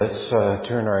Let's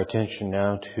turn our attention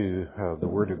now to the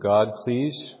Word of God,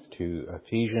 please, to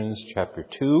Ephesians chapter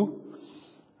 2.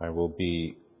 We'll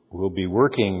be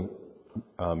working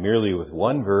merely with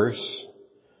one verse.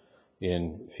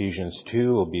 In Ephesians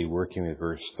 2, we'll be working with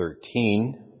verse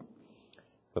 13.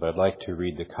 But I'd like to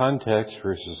read the context,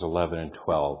 verses 11 and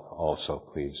 12 also,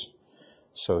 please.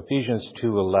 So Ephesians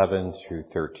 2:11 through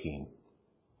 13.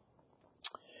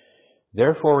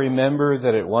 Therefore remember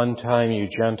that at one time you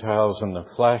Gentiles in the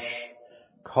flesh,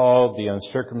 called the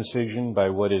uncircumcision by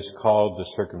what is called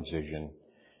the circumcision,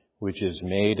 which is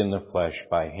made in the flesh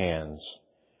by hands.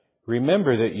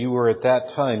 Remember that you were at that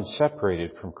time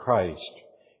separated from Christ,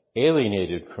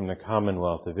 alienated from the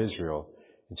commonwealth of Israel,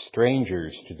 and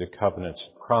strangers to the covenants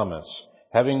of promise,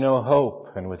 having no hope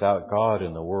and without God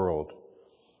in the world.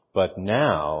 But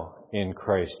now, in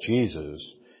Christ Jesus,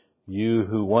 you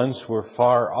who once were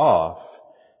far off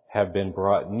have been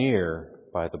brought near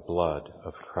by the blood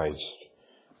of Christ.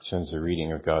 Since the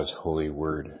reading of God's holy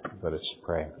word, let us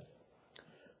pray.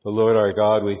 O Lord our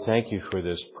God, we thank you for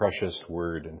this precious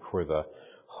word and for the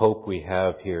hope we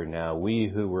have here now,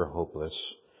 we who were hopeless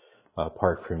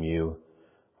apart from you.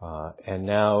 And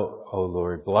now, O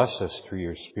Lord, bless us through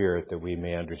your Spirit that we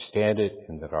may understand it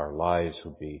and that our lives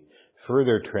will be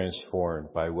further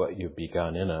transformed by what you've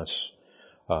begun in us.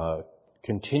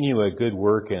 Continue a good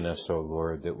work in us, O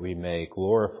Lord, that we may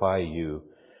glorify you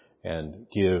and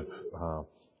give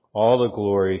all the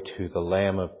glory to the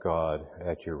Lamb of God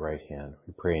at your right hand.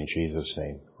 We pray in Jesus'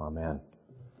 name. Amen.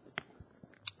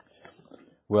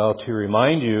 Well, to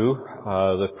remind you,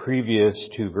 the previous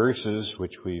two verses,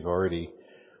 which we've already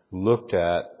looked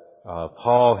at,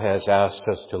 Paul has asked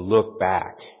us to look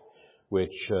back,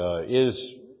 which is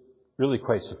really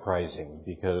quite surprising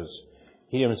because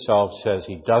he himself says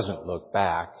he doesn't look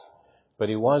back, but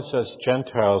he wants us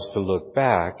Gentiles to look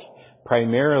back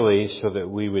primarily so that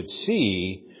we would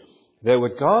see that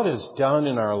what God has done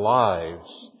in our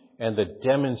lives and the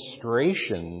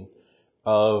demonstration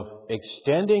of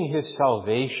extending his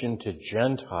salvation to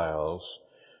Gentiles,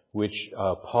 which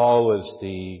Paul was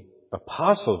the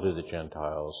apostle to the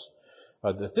Gentiles,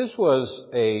 that this was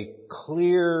a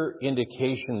clear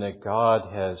indication that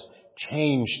God has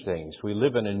changed things. We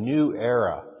live in a new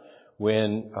era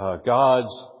when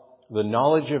the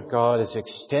knowledge of God is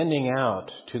extending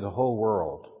out to the whole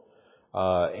world.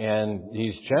 And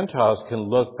these Gentiles can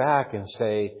look back and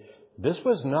say, this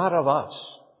was not of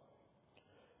us.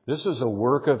 This is a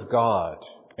work of God.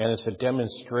 And it's a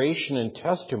demonstration and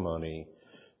testimony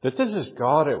that this is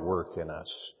God at work in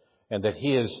us. And that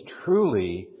he has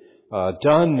truly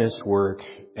done this work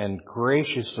and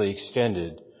graciously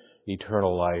extended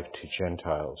eternal life to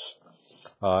Gentiles.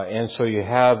 And so you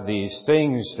have these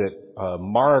things that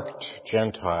marked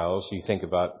Gentiles. You think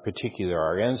about particularly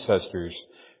our ancestors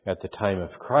at the time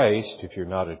of Christ. If you're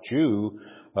not a Jew,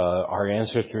 our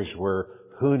ancestors were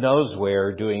who knows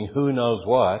where, doing who knows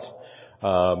what,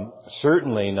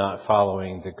 certainly not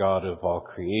following the God of all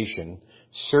creation,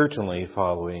 certainly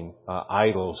following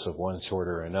idols of one sort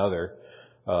or another.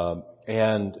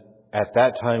 And at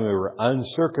that time we were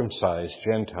uncircumcised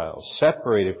Gentiles,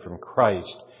 separated from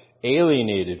Christ,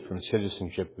 alienated from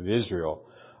citizenship of Israel,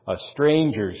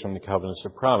 strangers from the covenants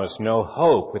of promise, no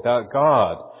hope, without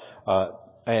God.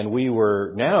 And we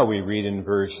read in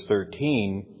verse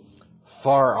 13,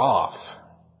 far off.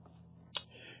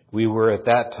 We were at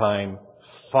that time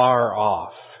far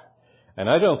off. And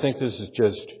I don't think this is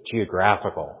just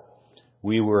geographical.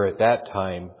 We were at that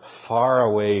time far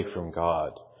away from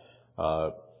God.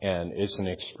 And it's an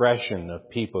expression of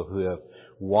people who have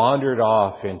wandered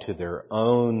off into their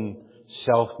own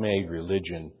self-made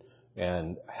religion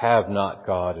and have not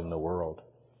God in the world.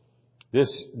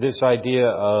 This idea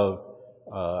of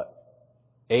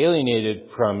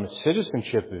alienated from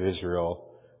citizenship of Israel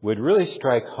would really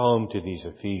strike home to these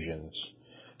Ephesians.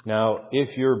 Now,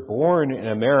 if you're born in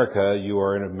America, you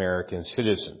are an American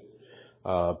citizen.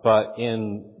 But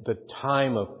in the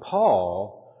time of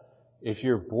Paul, if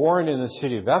you're born in the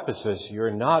city of Ephesus,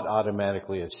 you're not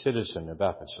automatically a citizen of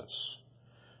Ephesus.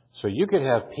 So you could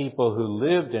have people who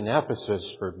lived in Ephesus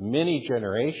for many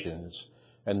generations,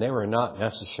 and they were not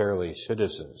necessarily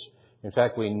citizens. In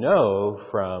fact, we know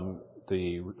from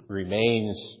the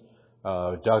remains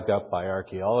dug up by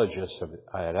archaeologists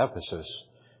at Ephesus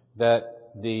that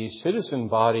the citizen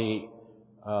body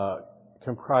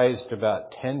comprised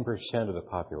about 10% of the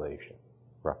population,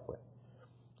 roughly.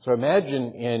 So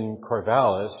imagine in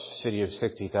Corvallis, city of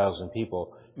 60,000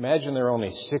 people, imagine there are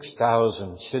only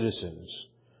 6,000 citizens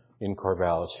in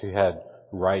Corvallis who had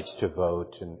rights to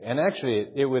vote. And actually,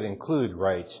 it would include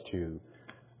rights to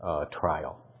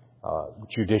trial,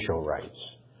 judicial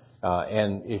rights.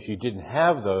 And if you didn't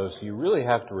have those, you really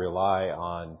have to rely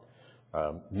on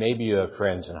maybe you have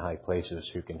friends in high places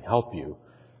who can help you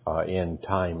in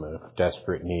time of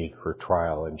desperate need for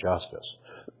trial and justice.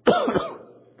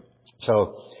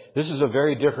 So this is a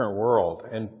very different world.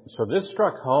 And so this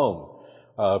struck home.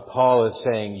 Paul is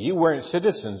saying, you weren't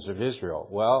citizens of Israel.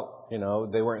 Well,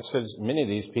 they weren't citizens. Many of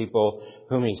these people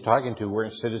whom he's talking to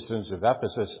weren't citizens of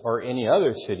Ephesus or any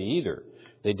other city either.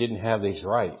 They didn't have these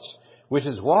rights, which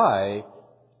is why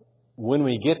when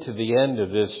we get to the end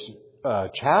of this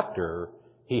chapter,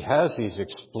 he has these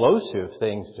explosive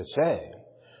things to say.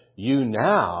 You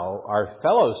now are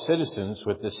fellow citizens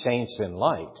with the saints in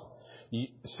light.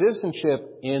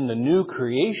 Citizenship in the new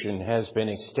creation has been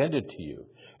extended to you,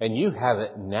 and you have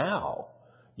it now.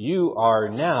 You are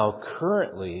now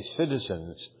currently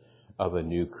citizens of a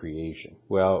new creation.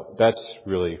 Well, that's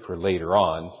really for later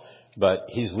on, but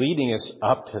he's leading us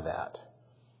up to that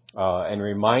and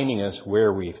reminding us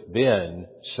where we've been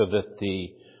so that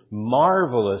the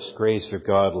marvelous grace of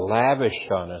God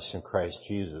lavished on us in Christ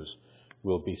Jesus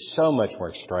will be so much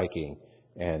more striking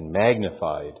and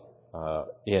magnified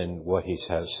in what he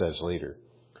says later.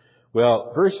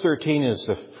 Well, verse 13 is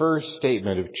the first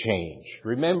statement of change.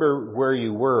 Remember where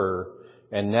you were,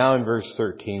 and now in verse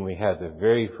 13 we have the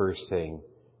very first thing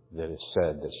that is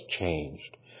said that's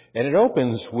changed. And it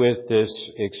opens with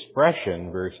this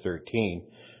expression, verse 13,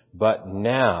 but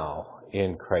now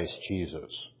in Christ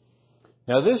Jesus.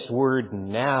 Now this word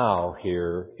now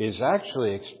here is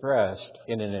actually expressed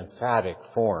in an emphatic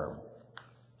form.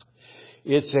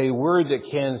 It's a word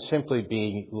that can simply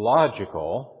be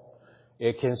logical.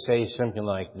 It can say something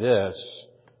like this,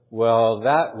 well,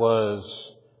 that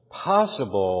was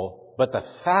possible, but the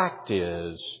fact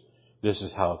is, this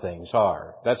is how things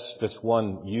are. That's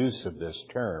one use of this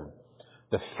term.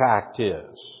 The fact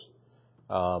is.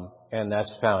 And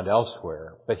that's found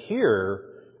elsewhere. But here,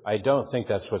 I don't think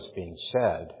that's what's being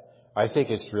said. I think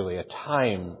it's really a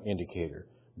time indicator.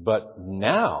 But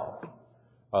now,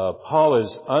 Paul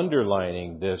is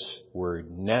underlining this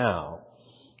word now.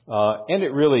 And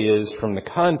it really is from the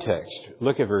context.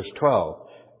 Look at verse 12.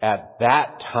 At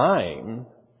that time,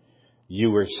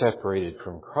 you were separated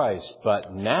from Christ,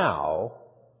 but now,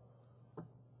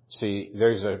 see,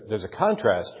 there's a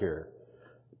contrast here.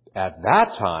 At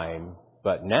that time,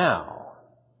 but now.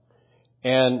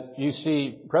 And you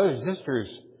see, brothers and sisters,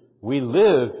 we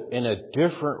live in a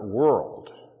different world.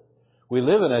 We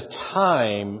live in a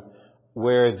time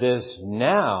where this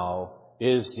now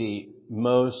is the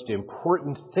most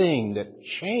important thing that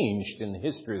changed in the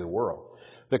history of the world.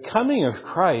 The coming of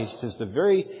Christ is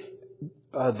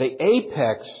the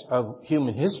apex of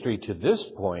human history to this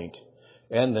point,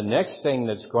 and the next thing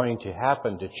that's going to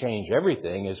happen to change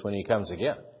everything is when he comes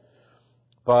again.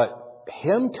 But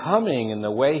him coming in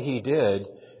the way he did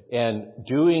and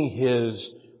doing his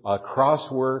cross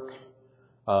work,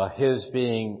 his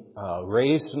being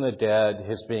raised from the dead,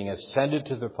 his being ascended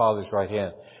to the Father's right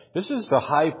hand, this is the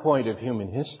high point of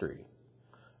human history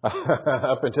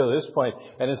up until this point.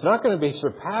 And it's not going to be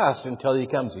surpassed until he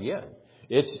comes again.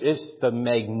 It's the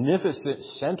magnificent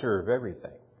center of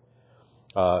everything.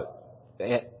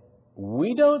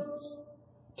 We don't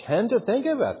tend to think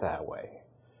of it that way.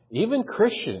 Even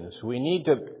Christians, we need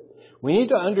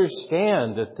to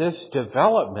understand that this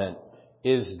development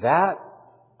is that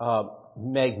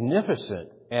magnificent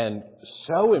and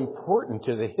so important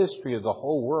to the history of the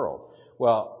whole world.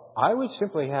 Well, I would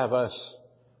simply have us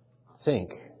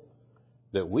think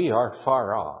that we are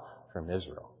far off from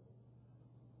Israel.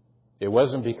 It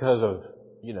wasn't because of,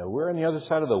 we're on the other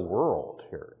side of the world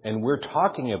here, and we're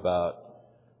talking about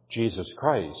Jesus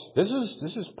Christ. This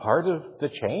is part of the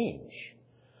change.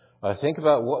 Think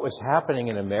about what was happening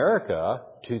in America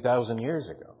 2,000 years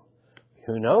ago.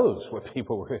 Who knows what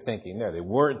people were thinking there? They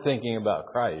weren't thinking about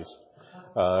Christ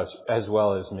as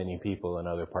well as many people in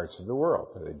other parts of the world.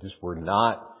 They just were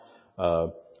not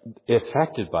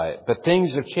affected by it. But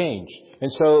things have changed.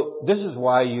 And so this is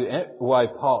why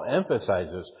Paul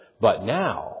emphasizes, but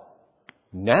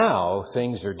now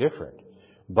things are different.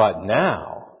 But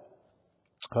now.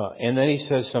 And then he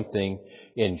says something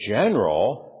in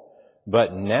general,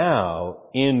 but now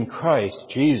in Christ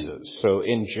Jesus. So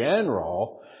in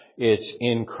general, it's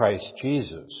in Christ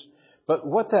Jesus. But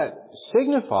what that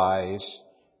signifies,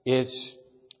 it's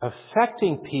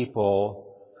affecting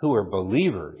people who are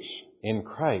believers in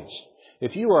Christ.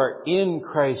 If you are in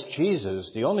Christ Jesus,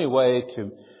 the only way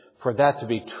for that to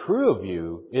be true of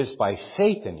you is by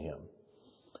faith in Him.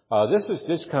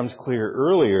 This comes clear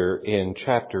earlier in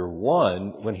chapter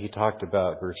 1 when he talked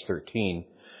about verse 13.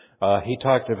 He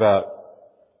talked about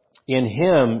in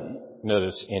Him,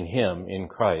 notice in Him, in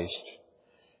Christ,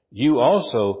 you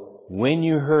also, when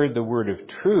you heard the word of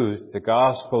truth, the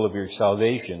gospel of your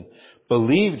salvation,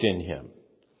 believed in him.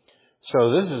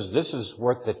 So this is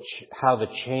what how the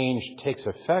change takes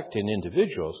effect in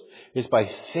individuals, is by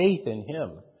faith in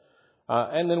him.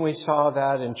 And then we saw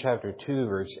that in chapter 2,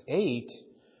 verse 8,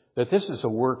 that this is a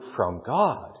work from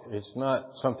God. It's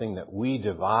not something that we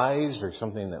devise or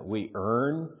something that we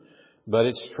earn, but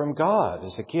it's from God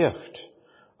as a gift.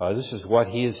 This is what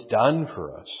he has done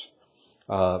for us.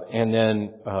 And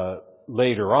then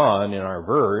later on in our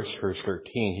verse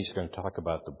 13, he's going to talk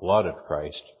about the blood of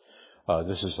Christ.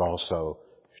 This is also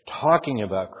talking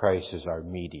about Christ as our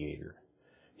mediator.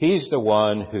 He's the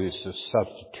one who's the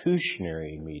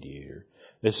substitutionary mediator.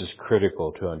 This is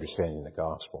critical to understanding the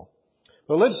gospel.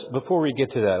 But before we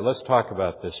get to that, let's talk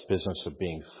about this business of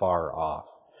being far off.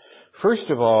 First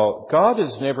of all, God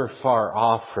is never far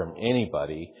off from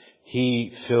anybody.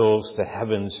 He fills the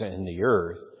heavens and the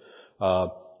earth.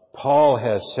 Paul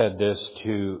has said this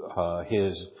to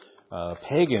his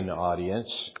pagan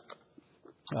audience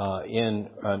in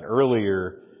an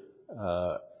earlier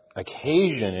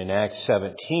occasion in Acts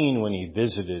 17 when he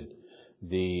visited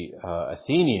the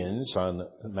Athenians on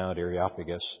Mount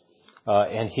Areopagus.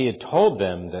 And he had told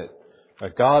them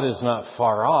that God is not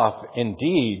far off.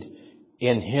 Indeed,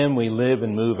 in him we live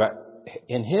and move.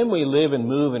 In him we live and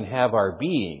move and have our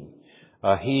being.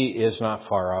 He is not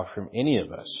far off from any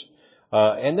of us.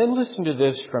 And then listen to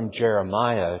this from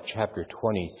Jeremiah chapter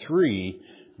 23,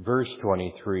 verse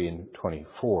 23 and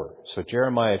 24. So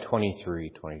Jeremiah 23,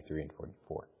 23 and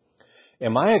 24.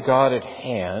 Am I a God at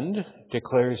hand,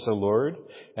 declares the Lord,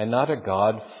 and not a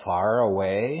God far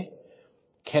away?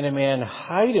 Can a man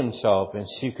hide himself in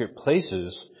secret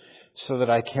places so that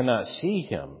I cannot see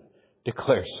him,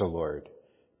 declares the Lord?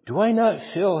 Do I not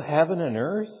fill heaven and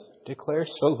earth,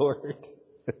 declares the Lord?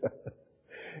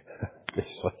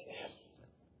 It's like,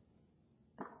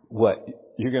 what,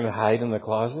 you're going to hide in the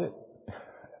closet?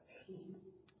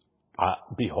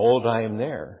 Behold, I am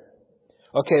there.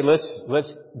 Okay,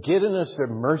 let's get in a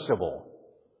submersible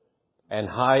and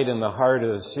hide in the heart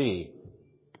of the sea.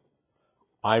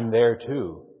 I'm there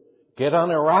too. Get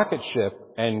on a rocket ship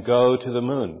and go to the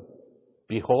moon.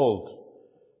 Behold,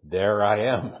 there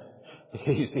I am.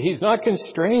 He's not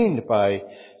constrained by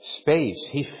space.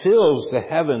 He fills the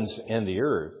heavens and the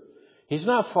earth. He's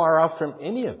not far off from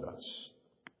any of us.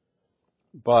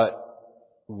 But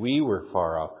we were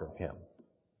far off from him.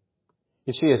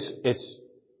 You see, it's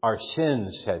our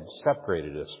sins had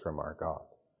separated us from our God.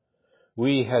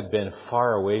 We had been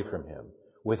far away from him,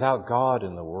 without God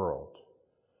in the world.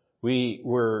 We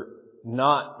were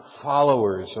not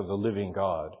followers of the living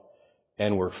God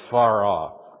and were far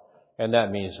off. And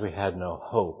that means we had no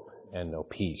hope and no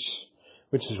peace,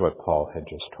 which is what Paul had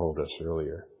just told us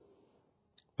earlier.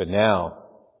 But now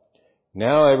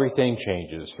everything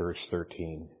changes, verse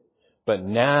 13. But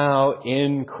now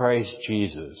in Christ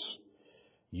Jesus,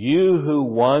 you who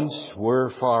once were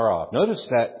far off. Notice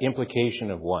that implication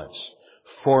of once.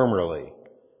 Formerly.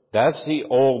 That's the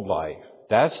old life.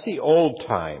 That's the old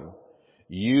time.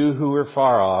 You who were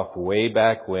far off way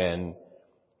back when,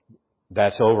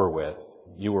 that's over with.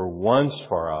 You were once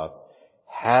far off,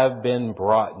 have been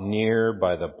brought near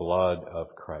by the blood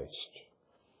of Christ.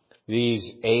 These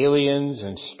aliens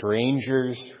and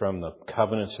strangers from the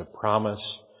covenants of promise,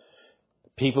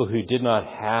 people who did not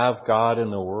have God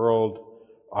in the world,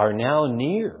 are now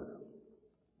near.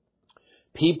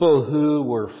 People who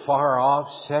were far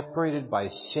off, separated by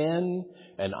sin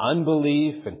and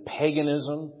unbelief and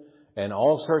paganism and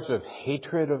all sorts of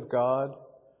hatred of God,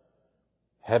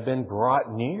 have been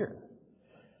brought near.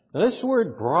 Now, this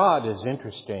word brought is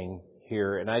interesting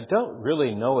here, and I don't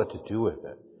really know what to do with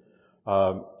it.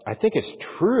 I think it's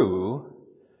true,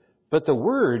 but the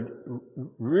word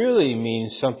really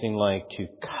means something like to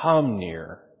come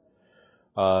near,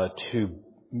 to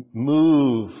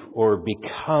move or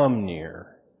become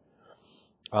near.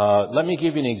 Let me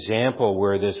give you an example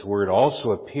where this word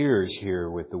also appears here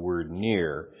with the word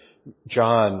near.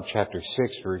 John chapter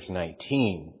 6, verse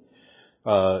 19.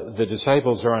 The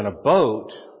disciples are on a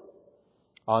boat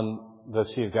on the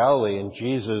Sea of Galilee, and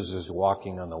Jesus is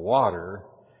walking on the water,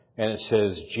 and it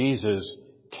says Jesus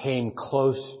came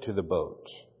close to the boat.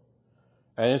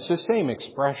 And it's the same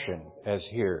expression as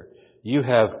here. You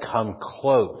have come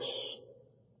close.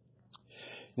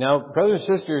 Now, brothers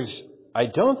and sisters, I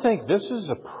don't think this is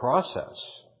a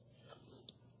process.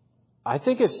 I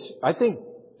think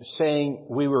saying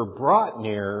we were brought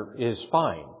near is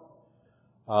fine.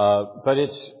 But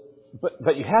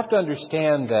you have to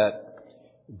understand that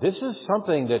this is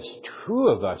something that's true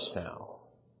of us now.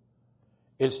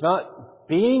 It's not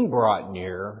being brought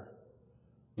near.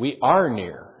 We are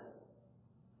near.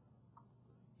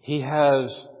 He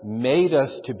has made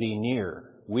us to be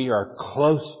near. We are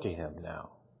close to Him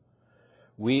now.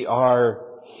 We are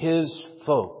His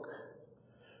folk.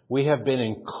 We have been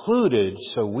included,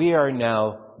 so we are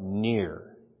now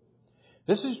near.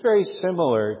 This is very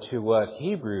similar to what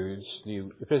Hebrews,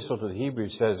 the Epistle to the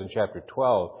Hebrews, says in chapter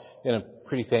 12 in a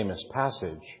pretty famous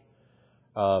passage.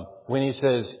 When he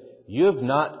says, "You have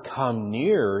not come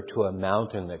near to a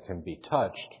mountain that can be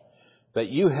touched, but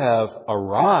you have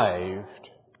arrived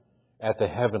at the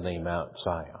heavenly Mount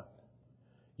Zion."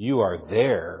 You are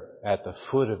there at the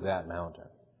foot of that mountain.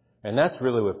 And that's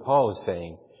really what Paul is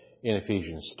saying in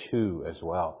Ephesians 2 as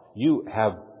well. You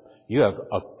have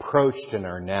approached and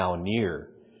are now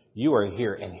near. You are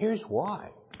here. And here's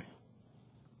why.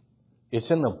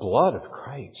 It's in the blood of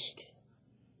Christ.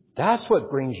 That's what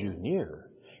brings you near.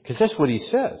 Because that's what he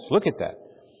says. Look at that.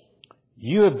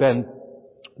 You have been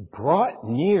brought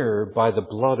near by the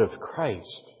blood of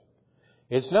Christ.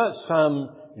 It's not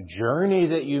some journey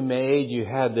that you made. You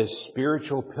had this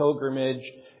spiritual pilgrimage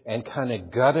and kind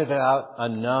of gutted out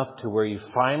enough to where you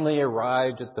finally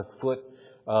arrived at the foot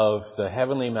of the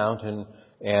heavenly mountain,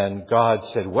 and God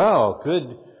said, "Well,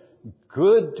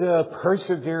 good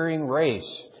persevering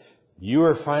race. You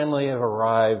are finally have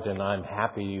arrived, and I'm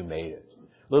happy you made it."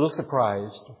 A little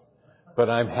surprised, but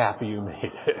I'm happy you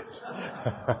made it.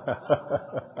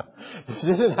 This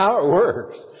isn't how it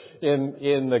works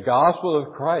in the gospel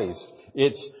of Christ.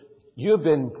 It's you have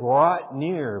been brought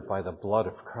near by the blood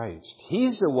of Christ.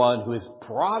 He's the one who has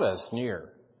brought us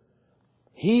near.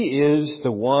 He is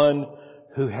the one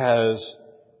who has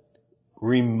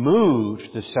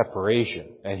removed the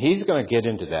separation. And he's going to get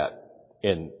into that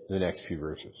in the next few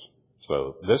verses.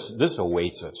 So this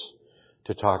awaits us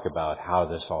to talk about how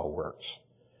this all works.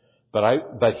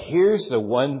 But here's the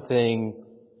one thing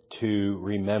to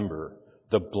remember.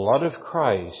 The blood of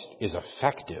Christ is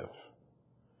effective.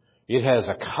 It has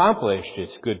accomplished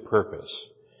its good purpose.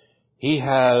 He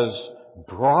has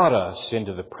brought us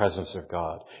into the presence of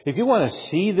God. If you want to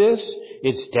see this,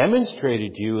 it's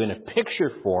demonstrated to you in a picture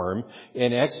form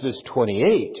in Exodus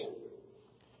 28.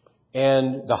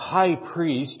 And the high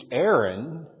priest,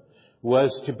 Aaron,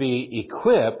 was to be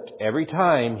equipped every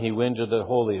time he went to the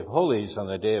Holy of Holies on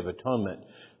the Day of Atonement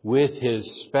with his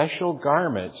special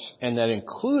garments, and that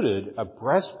included a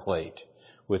breastplate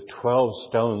with 12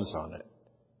 stones on it,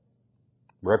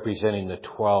 representing the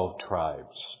 12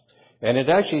 tribes. And it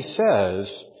actually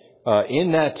says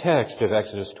in that text of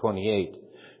Exodus 28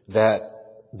 that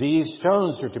these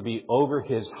stones are to be over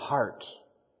his heart,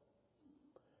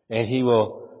 and he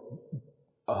will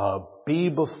be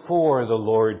before the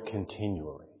Lord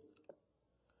continually.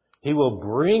 He will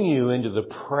bring you into the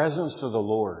presence of the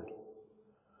Lord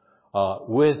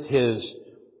with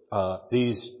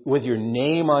your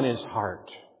name on his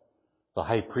heart. The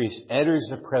high priest enters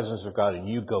the presence of God, and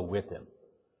you go with him.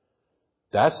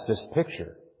 That's this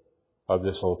picture of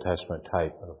this Old Testament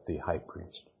type of the high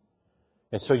priest.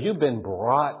 And so you've been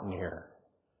brought near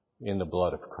in the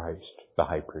blood of Christ, the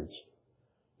high priest.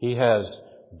 He has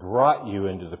brought you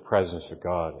into the presence of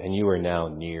God, and you are now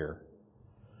near.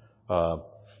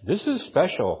 This is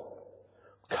special.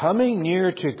 Coming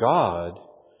near to God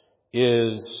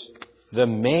is the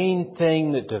main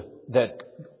thing that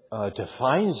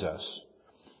defines us.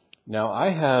 Now, I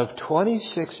have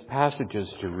 26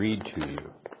 passages to read to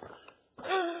you.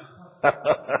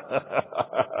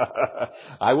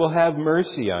 I will have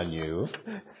mercy on you.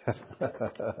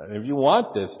 If you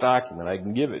want this document, I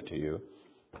can give it to you.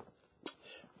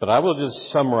 But I will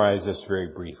just summarize this very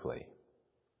briefly.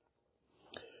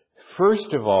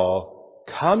 First of all,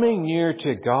 coming near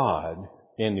to God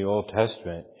in the Old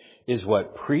Testament is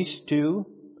what priests do.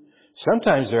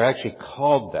 Sometimes they're actually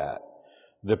called that.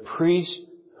 The priests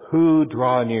who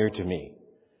draw near to me.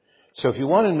 So if you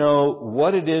want to know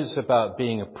what it is about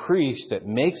being a priest that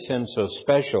makes them so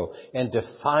special and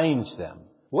defines them,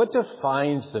 what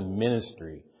defines the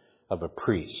ministry of a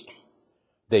priest?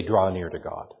 They draw near to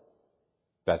God.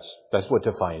 That's what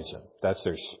defines them. That's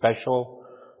their special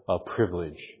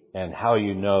privilege, and how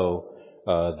you know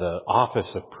the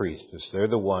office of priest is they're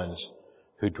the ones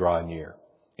who draw near.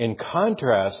 In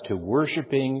contrast to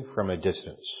worshiping from a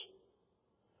distance,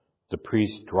 the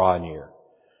priests draw near.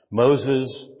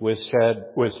 Moses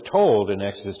was told in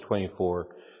Exodus 24,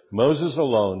 Moses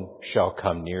alone shall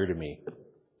come near to me.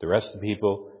 The rest of the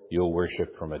people you'll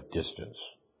worship from a distance.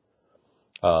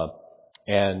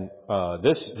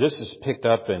 This is picked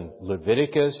up in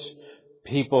Leviticus.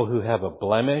 People who have a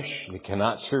blemish, they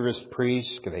cannot serve as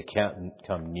priests because they can't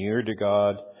come near to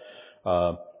God.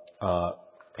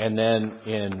 And then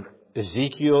in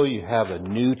Ezekiel, you have a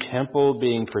new temple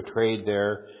being portrayed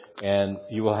there. and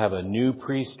you will have a new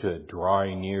priesthood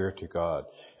drawing near to God.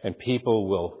 And people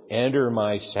will enter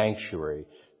my sanctuary.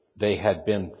 They had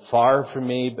been far from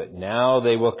me, but now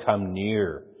they will come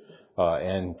near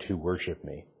and to worship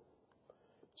me.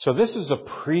 So this is a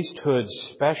priesthood's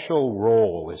special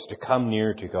role, is to come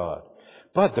near to God.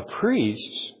 But the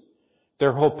priests,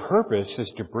 their whole purpose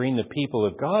is to bring the people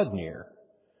of God near.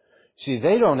 See,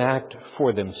 they don't act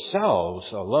for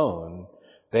themselves alone.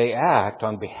 They act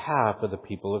on behalf of the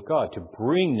people of God, to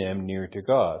bring them near to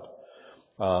God.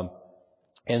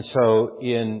 And so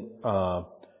in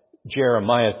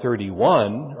Jeremiah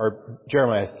 31, or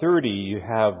Jeremiah 30, you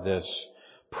have this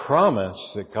promise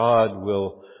that God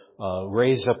will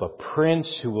raise up a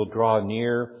prince who will draw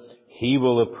near. He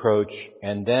will approach,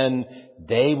 and then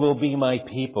they will be my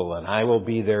people, and I will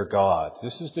be their God.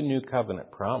 This is the new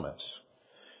covenant promise.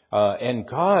 And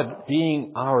God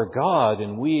being our God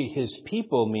and we His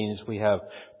people means we have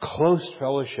close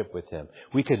fellowship with Him.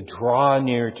 We can draw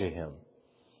near to Him.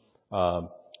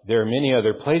 There are many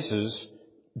other places.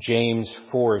 James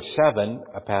 4:7,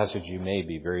 a passage you may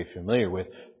be very familiar with.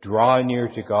 Draw near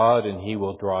to God and He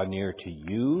will draw near to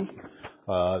you.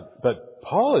 But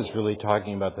Paul is really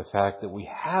talking about the fact that we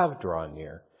have drawn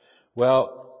near.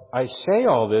 Well, I say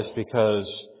all this because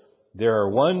there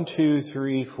are 7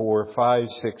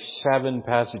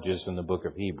 passages in the book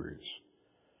of Hebrews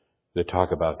that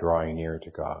talk about drawing near to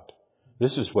God.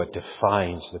 This is what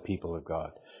defines the people of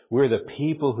God. We're the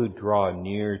people who draw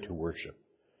near to worship.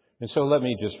 And so let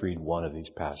me just read one of these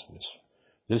passages.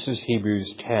 This is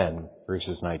Hebrews 10,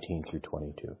 verses 19 through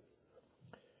 22.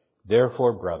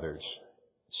 Therefore, brothers,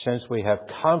 since we have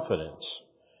confidence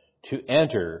to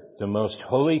enter the most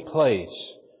holy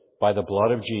place by the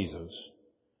blood of Jesus,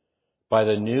 by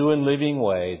the new and living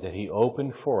way that He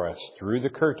opened for us through the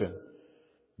curtain,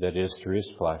 that is, through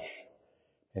His flesh.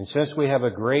 And since we have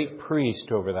a great priest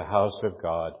over the house of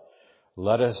God,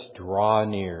 let us draw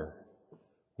near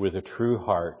with a true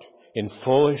heart, in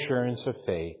full assurance of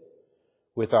faith,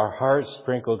 with our hearts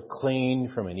sprinkled clean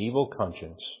from an evil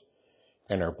conscience,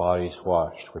 and our bodies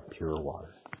washed with pure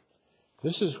water.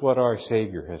 This is what our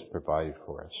Savior has provided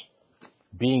for us.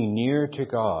 Being near to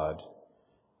God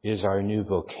is our new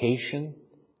vocation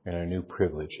and our new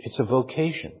privilege. It's a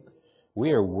vocation.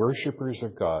 We are worshipers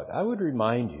of God. I would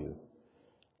remind you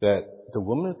that the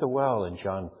woman at the well in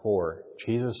John 4,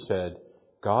 Jesus said,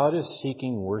 God is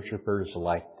seeking worshipers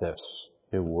like this,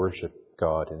 who worship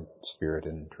God in spirit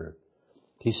and in truth.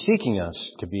 He's seeking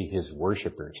us to be His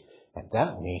worshipers, and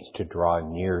that means to draw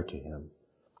near to Him.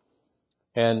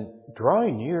 And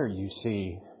drawing near, you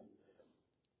see,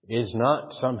 is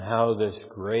not somehow this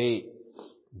great,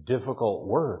 difficult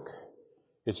work.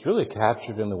 It's really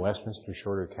captured in the Westminster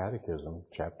Shorter Catechism,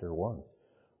 chapter 1.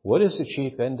 What is the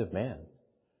chief end of man?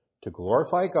 To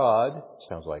glorify God,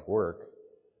 sounds like work,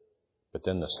 but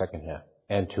then the second half,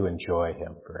 and to enjoy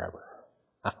Him forever.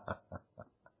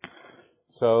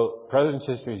 So, brothers and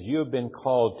sisters, you have been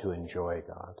called to enjoy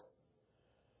God,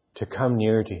 to come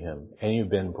near to Him, and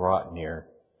you've been brought near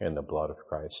in the blood of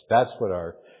Christ. That's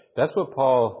what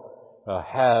Paul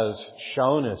has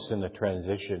shown us in the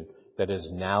transition that has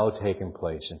now taken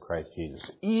place in Christ Jesus.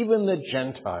 Even the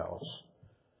Gentiles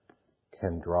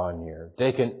can draw near.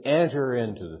 They can enter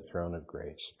into the throne of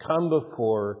grace, come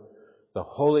before the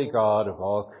holy God of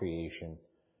all creation,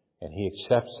 and He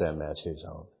accepts them as His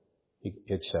own. He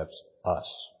accepts us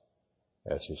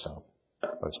as His own.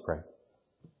 Let's pray.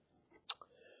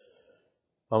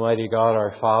 Almighty God,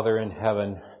 our Father in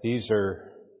heaven, these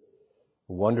are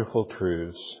wonderful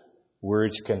truths.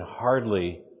 Words can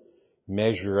hardly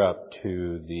measure up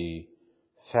to the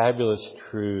fabulous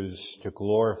truths to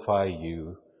glorify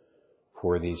You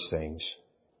for these things.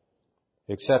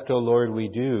 Except, O Lord, we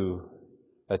do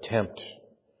attempt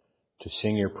to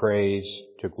sing Your praise,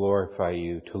 to glorify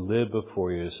You, to live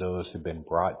before You as those who have been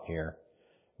brought near.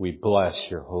 We bless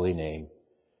Your holy name.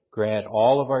 Grant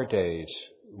all of our days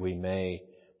we may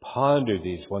ponder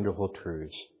these wonderful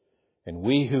truths. And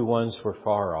we who once were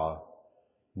far off,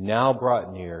 now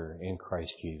brought near in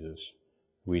Christ Jesus,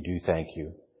 we do thank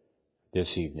You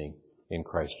this evening in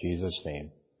Christ Jesus'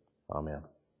 name. Amen.